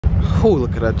Oh,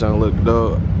 look at that junk look,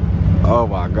 dog. Oh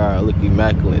my god, look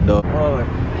immaculate, dog. Oh,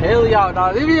 hell y'all,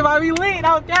 dog. This might be lit,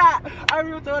 no cap. I've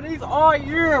been doing these all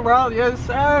year, bro. Yes,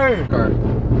 sir.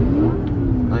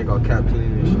 I ain't gonna cap to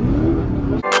this shit.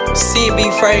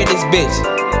 CB Frey this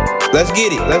bitch. Let's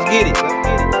get it, let's get it,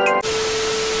 let's get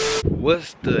it.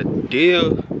 What's the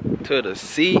deal to the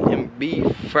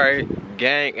CB Frey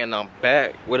gang? And I'm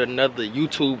back with another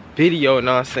YouTube video, you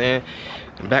know what I'm saying?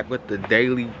 I'm back with the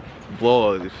daily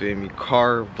vlogs, you feel me?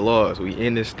 Car vlogs. We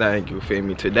in this thing, you feel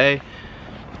me? Today,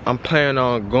 I'm planning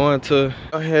on going to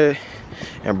go ahead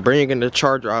and bringing the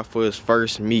charger out for his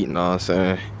first meet, you know what I'm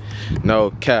saying?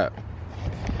 No cap.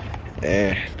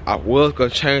 And I was gonna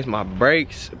change my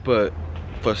brakes, but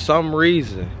for some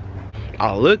reason,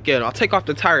 I look at him, I take off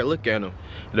the tire, look at him.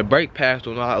 The brake pads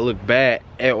do not look bad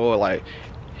at all. Like,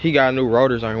 he got new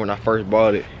rotors on when I first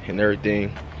bought it and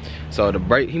everything. So the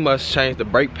brake, he must change the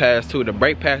brake pads too. The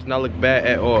brake pads do not look bad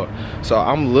at all. So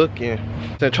I'm looking,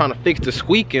 trying to fix the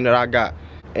squeaking that I got.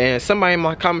 And somebody in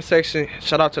my comment section,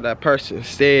 shout out to that person,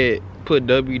 said put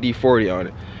WD-40 on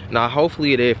it. Now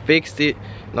hopefully they fixed it, you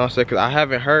know what I'm saying, cause I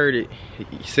haven't heard it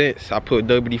since I put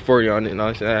WD-40 on it, you know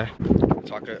what I'm saying.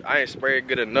 So I ain't sprayed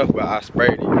good enough, but I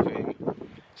sprayed it, you feel me?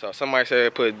 So somebody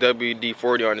said put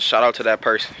WD-40 on it, shout out to that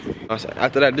person. You know what I'm saying?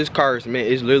 After that, this car is, man,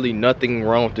 it's literally nothing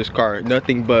wrong with this car,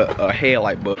 nothing but a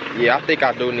headlight. But yeah, I think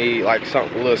I do need like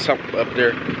something, a little something up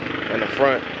there in the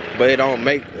front, but it don't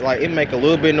make, like, it make a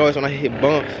little bit of noise when I hit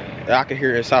bumps that I can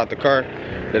hear inside the car.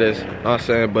 That is, you know what I'm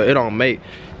saying, but it don't make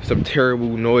some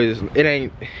terrible noise. It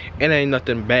ain't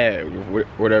nothing bad,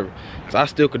 whatever. So I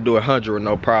still could do 100 with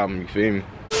no problem, you feel me?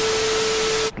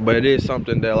 But it is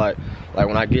something that like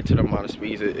when I get to the amount of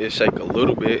speeds, it shake a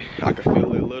little bit. I can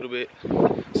feel it a little bit.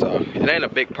 So it ain't a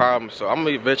big problem. So I'm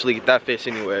gonna eventually get that fixed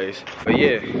anyways. But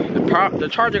yeah, the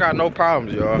charger got no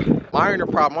problems, y'all. Minor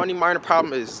problem, only minor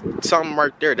problem is something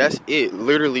right there. That's it.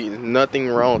 Literally nothing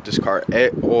wrong with this car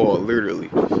at all, literally.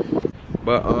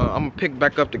 But I'm gonna pick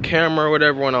back up the camera or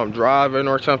whatever when I'm driving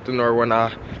or something, or when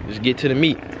I just get to the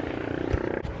meet.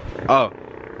 Oh,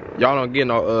 y'all don't get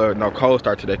no cold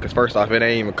start today, cause first off, it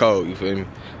ain't even cold, you feel me?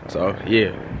 So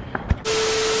yeah.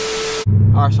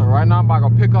 Alright, so right now I'm about to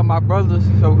go pick up my brothers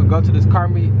so we can go to this car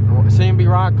meet. CB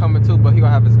Ron coming too, but he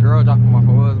gonna have his girl drop him off.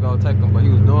 I was gonna take him, but he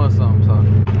was doing something, so.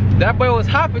 That boy was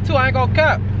hopping too, I ain't gonna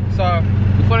cap. So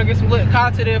we finna get some lit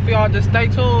content in for y'all. Just stay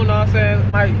tuned, you know what I'm saying?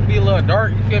 It might be a little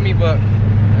dark, you feel me? But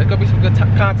it's gonna be some good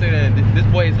content, and this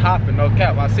boy is hopping, no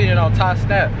cap. I seen it on Top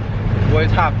Snap. The boy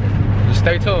is hopping. Just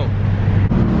stay tuned.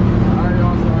 Alright,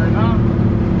 y'all, so right now,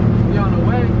 we on the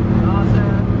way, you know what I'm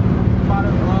saying?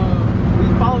 We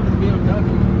followed this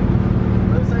BMW.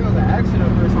 Let's say it was an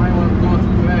accident first, so I ain't want to go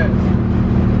too fast.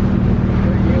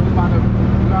 But yeah, we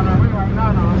on our way right now,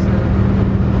 you know what I'm saying?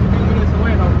 2 minutes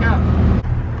away, no cap.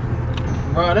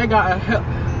 Bro,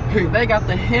 they got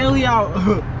the heli out.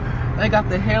 They got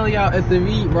the heli out at the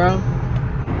meet, bro.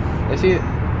 They see it?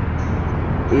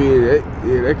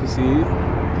 Yeah, they can see it.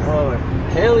 Oh,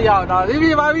 heli out, dog. This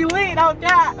video might be lit, no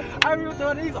cap. I've been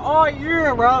doing these all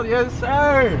year, bro. Yes,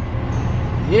 sir.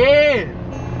 Yeah.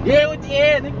 Yeah, with the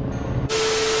end, nigga.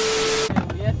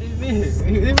 Yeah, this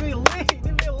be lit.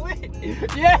 This be lit.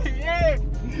 Yeah.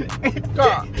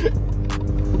 God.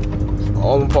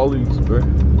 All the police, bro.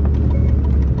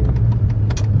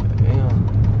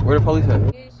 Where the police at?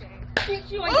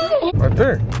 Right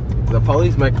there. The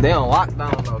police make them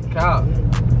lockdown, no cap.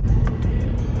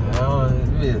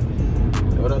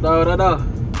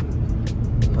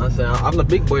 I said, I'm the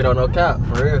big boy though, no cap,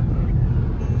 for real.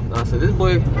 I said, this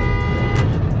boy.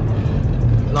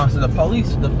 No, I said, the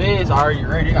police, the feds are already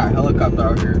ready. They got a helicopter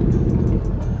out here.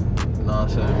 No, I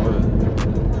said, but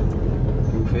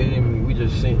you feel me? We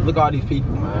just seen. Look at all these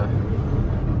people, man.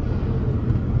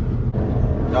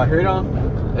 Y'all hear them?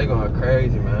 They going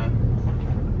crazy, man.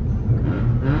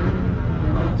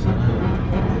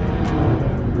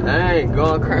 They ain't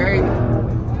going crazy.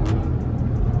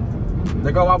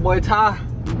 There go my boy Ty.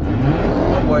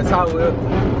 My boy Ty whip.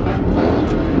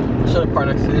 Should have parked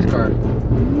next to this car. I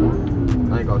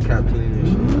ain't gonna cap to this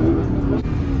shit.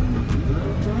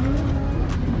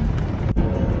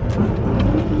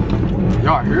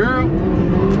 Y'all hear him?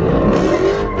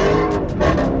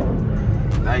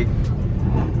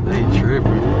 They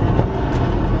tripping.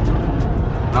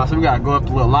 Now, so we gotta go up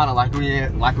the little ladder like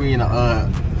we in a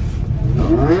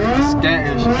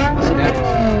scat.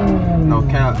 No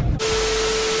cap.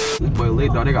 This boy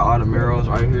lit though. They got all the mirrors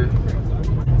right here.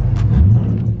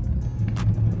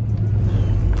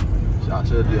 So I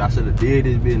should have did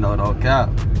this bit. No cap.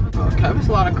 No cap. There's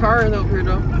a lot of cars up here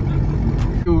though.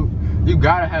 You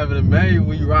gotta have it made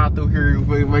when you ride through here. You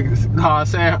make it. Know what I'm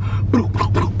saying?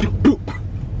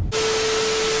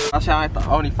 I said I ain't the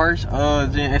only first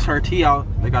gen SRT out.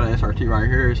 They got an SRT right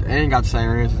here. It ain't got the same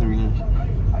range as me.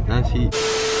 That's heat.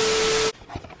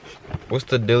 What's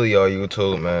the dealio,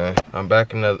 YouTube, man? I'm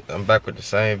back with the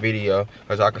same video.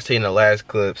 As I can see in the last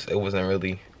clips, it wasn't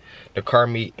really, the car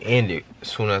meet ended as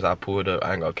soon as I pulled up.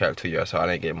 I ain't gonna cap to you, so I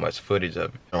didn't get much footage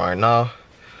of it. Right now,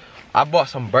 I bought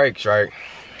some brakes, right?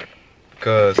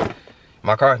 Because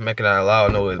my car's making a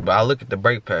loud noise, but I look at the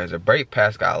brake pads. The brake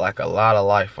pads got like a lot of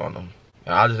life on them.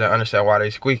 And I just didn't understand why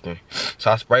they squeaking. So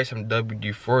I sprayed some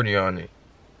WD-40 on it,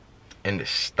 and it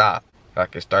stopped.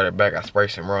 Like it started back, I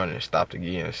sprayed some run and it stopped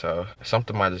again. So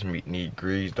something might just need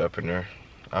greased up in there.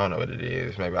 I don't know what it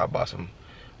is. Maybe I bought some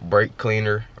brake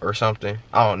cleaner or something.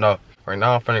 I don't know. Right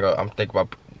now I'm thinking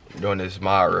about doing this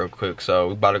mod real quick. So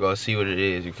we about to go see what it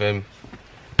is, you feel me?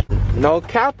 No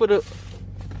capital.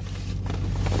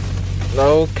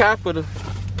 No capital.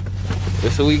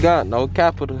 This what we got, no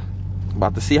capital.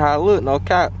 About to see how it look, no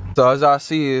cap. So as y'all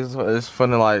see, it's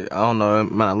funny, like, I don't know, it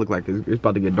might look like it's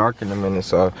about to get dark in a minute.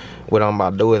 So what I'm about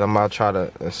to do is I'm about to try to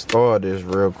install this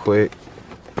real quick.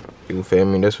 You feel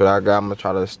me? This what I got. I'm gonna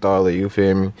try to install it, you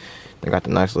feel me? I got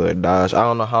the nice little Dodge. I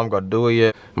don't know how I'm gonna do it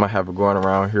yet. Might have it going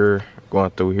around here,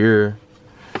 going through here.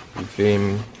 You feel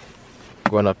me?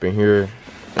 Going up in here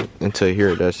into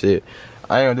here, that's it.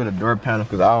 I ain't gonna do the door panel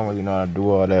because I don't really know how to do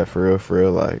all that for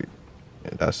real, like.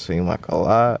 That seemed like a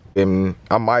lot. And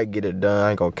I might get it done.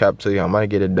 I ain't gonna cap to you. I might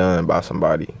get it done by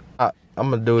somebody. I'm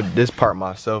gonna do this part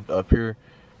myself up here,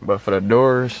 but for the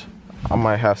doors, I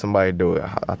might have somebody do it.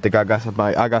 I think I got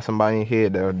somebody in here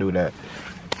that'll do that.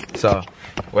 So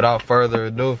without further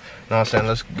ado, you know what I'm saying,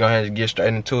 let's go ahead and get straight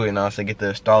into it. You know what I'm saying, get to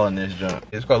installing this junk.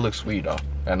 It's gonna look sweet though.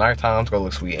 At nighttime, it's gonna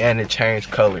look sweet, and it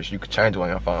changed colors. You can change it on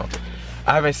your phone.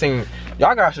 I haven't seen,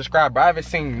 y'all gotta subscribe, but I haven't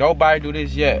seen nobody do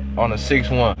this yet on a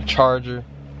 6.1 Charger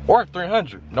or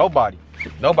 300.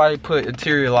 Nobody put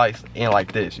interior lights in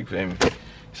like this, you feel me?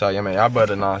 So yeah, man, y'all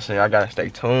better not say, I gotta stay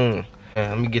tuned.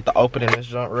 And let me get the opening this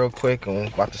junk real quick, and we're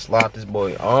about to slide this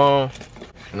boy on.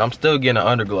 And I'm still getting an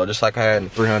underglow, just like I had in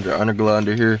 300 underglow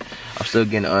under here. I'm still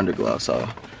getting an underglow, so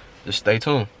just stay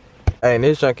tuned. Hey, and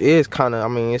this junk is kind of, I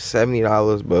mean, it's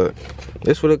 $70, but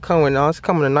this what it come with now. It's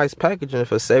coming in nice packaging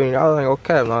for $70. Ain't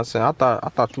okay, you know what I'm saying? I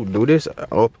thought you do this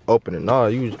opening. No,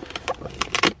 you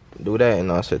do that,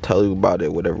 and I said tell you about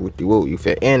it, whatever with you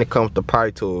feel. And it comes with the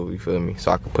pry tool, you feel me?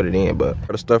 So I can put it in. But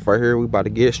for the stuff right here, we about to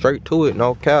get straight to it,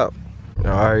 no cap.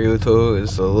 Alright, YouTube,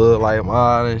 it's a little like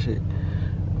mod and shit.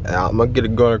 And I'm gonna get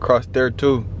it going across there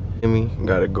too. You feel me?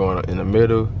 Got it going in the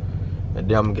middle, and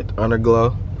then I'm gonna get the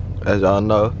underglow. As y'all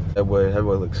know, that boy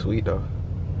looks sweet though.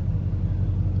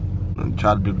 I'm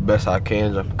trying to do the best I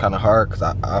can. It's kind of hard because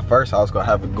at first I was gonna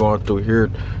have it going through here,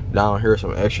 down here,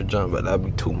 some extra jump, but that'd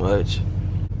be too much.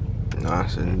 Nah,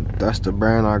 so that's the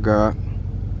brand I got.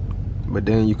 But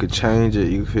then you could change it,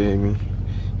 you feel me?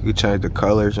 You could change the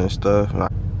colors and stuff.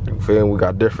 You feel me? We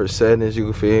got different settings,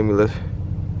 you feel me?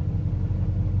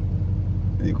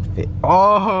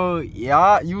 Oh,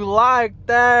 yeah, you like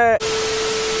that?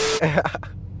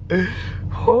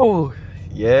 Oh,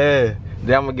 yeah.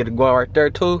 Then I'm gonna get it going right there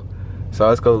too. So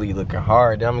it's gonna be looking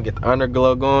hard. Then I'm gonna get the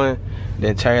underglow going.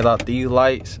 Then change out these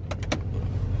lights.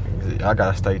 I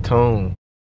gotta stay tuned.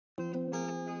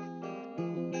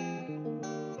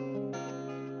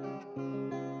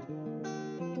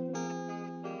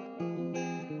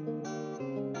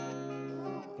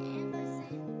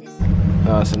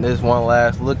 So this one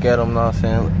last look at them, know what I'm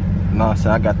saying? Know what I'm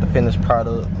saying? I got the finished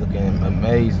product looking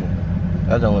amazing.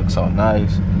 That don't look so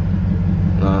nice.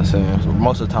 Know what I'm saying? So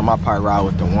most of the time I probably ride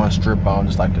with the one strip on,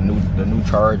 just like the new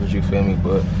Chargers, you feel me?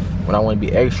 But when I want to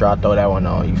be extra, I throw that one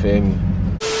on, you feel me?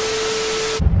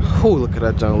 Ooh, look at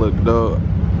that junk look, dog.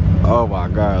 Oh my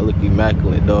god, look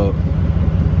immaculate, dog.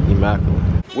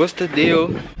 Immaculate. What's the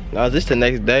deal? Now this the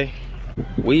next day.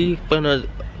 We finna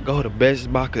go to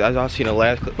Best Buy, cause as y'all seen the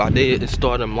last clip I did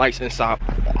install them lights inside.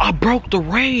 I broke the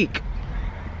rake.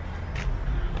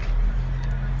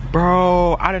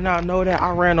 Bro, I did not know that. I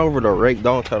ran over the rake.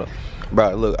 Don't tell them.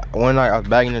 Bro, look, one night I was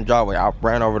bagging in the driveway. I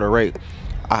ran over the rake.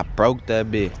 I broke that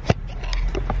bitch.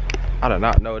 I did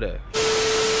not know that.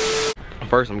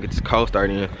 First, I'm gonna get this cold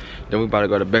started in. Then we about to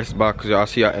go to Best Buy, cause y'all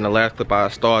see in the last clip I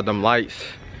installed them lights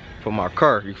for my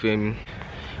car, you feel me?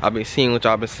 I've been seeing what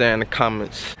y'all been saying in the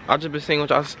comments. I just been seeing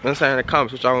what y'all been saying in the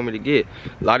comments, what y'all want me to get.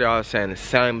 A lot of y'all are saying the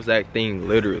same exact thing,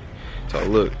 literally. So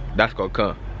look, that's gonna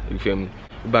come, you feel me?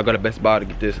 We about to go to Best Buy to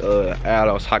get this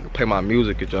add-on so I can play my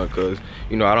music and junk, cause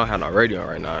you know I don't have no radio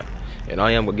right now. And I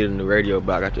am gonna get a new radio,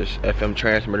 but I got this FM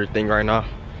transmitter thing right now.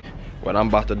 What I'm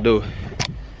about to do,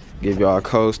 give y'all a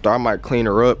cold start. I might clean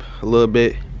her up a little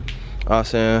bit. I'm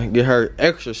saying, get her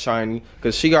extra shiny,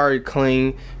 cause she already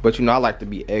clean, but you know I like to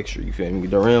be extra, you feel me?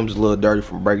 The rims a little dirty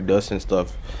from brake dust and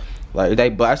stuff. Like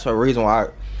that's the reason why,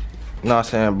 you know what I'm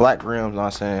saying, black rims, you know what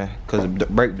I'm saying, cause the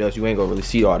brake dust, you ain't gonna really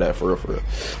see all that for real.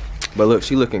 But look,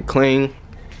 she looking clean,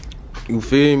 you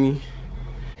feel me?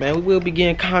 Man, we will be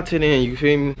getting content in, you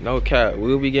feel me? No cap,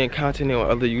 we'll be getting content in with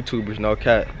other YouTubers, no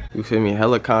cap. You feel me?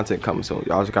 Hella content coming soon.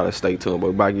 Y'all just gotta stay tuned, but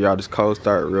we about to give y'all this cold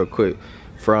start real quick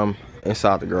from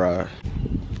inside the garage.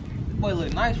 Boy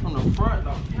look nice from the front,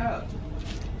 no cap.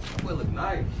 Boy look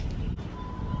nice.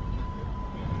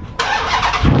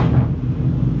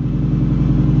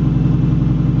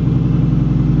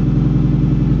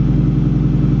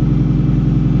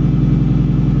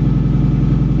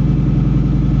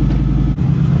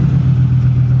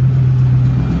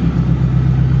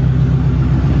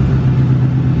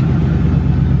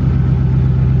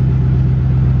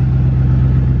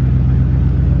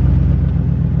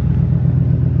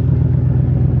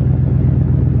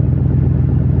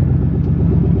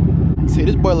 See,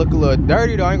 this boy look a little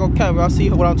dirty though. I ain't gonna cap. Y'all see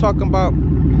what I'm talking about?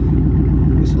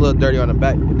 It's a little dirty on the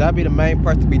back. Would that be the main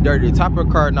part to be dirty? The top of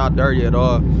the car not dirty at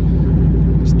all.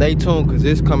 Stay tuned, cause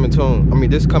this coming soon. I mean,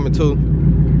 this coming too.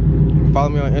 Follow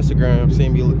me on Instagram,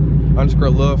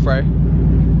 _LilFra.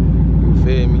 You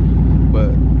feel me?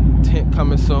 But tent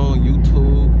coming soon.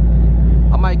 YouTube.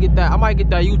 I might get that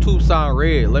YouTube sign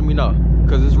red. Let me know,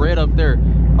 cause it's red up there.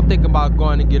 I'm thinking about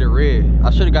going to get it red. I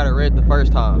should have got it red the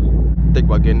first time. Think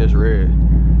about getting this red,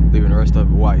 leaving the rest of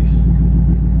it white.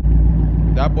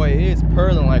 That boy is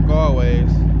purling like always.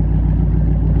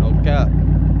 No cap.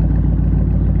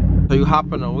 So you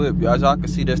hop in the whip, y'all. As y'all can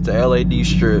see, that's the LED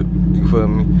strip. You feel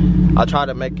me? I try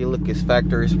to make it look as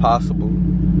factory as possible.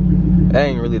 It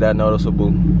ain't really that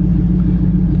noticeable.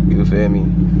 You feel me?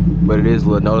 But it is a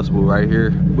little noticeable right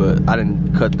here. But I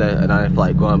didn't cut that, and I didn't feel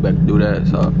like going back to do that,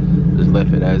 so just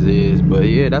left it as is. But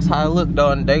yeah, that's how it look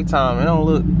though in the daytime. It don't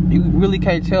look, you really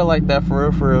can't tell like that for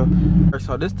real.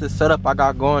 So this the setup I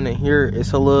got going in here.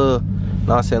 It's a little, you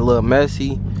know what I'm saying, a little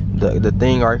messy. The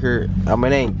thing right here, I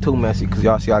mean, it ain't too messy, cause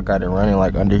y'all see I got it running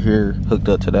like under here, hooked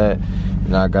up to that.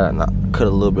 And I cut a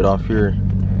little bit off here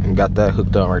and got that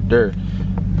hooked up right there.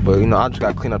 But you know, I just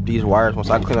gotta clean up these wires. Once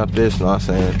I clean up this, you know what I'm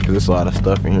saying, cause there's a lot of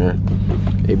stuff in here,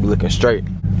 it be looking straight.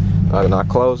 When I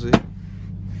close it,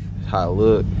 that's how it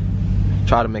look.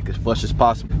 Try to make it as flush as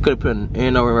possible. Could have put an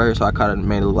end over right here, so I kind of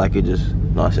made it look like it just, you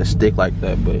know what I'm saying, stick like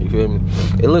that. But you feel me?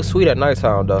 It looks sweet at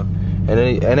nighttime though, and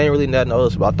it ain't really that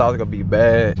noticeable. I thought it was gonna be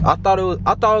bad. I thought it was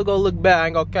gonna look bad. I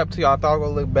ain't gonna cap to you. I thought it was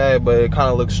gonna look bad, but it kind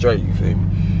of looks straight. You feel me?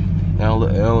 It don't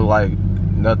look like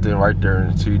nothing right there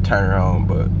until you turn it on.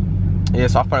 But yeah,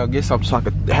 so I'm finna get something so I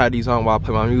can have these on while I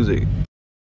play my music.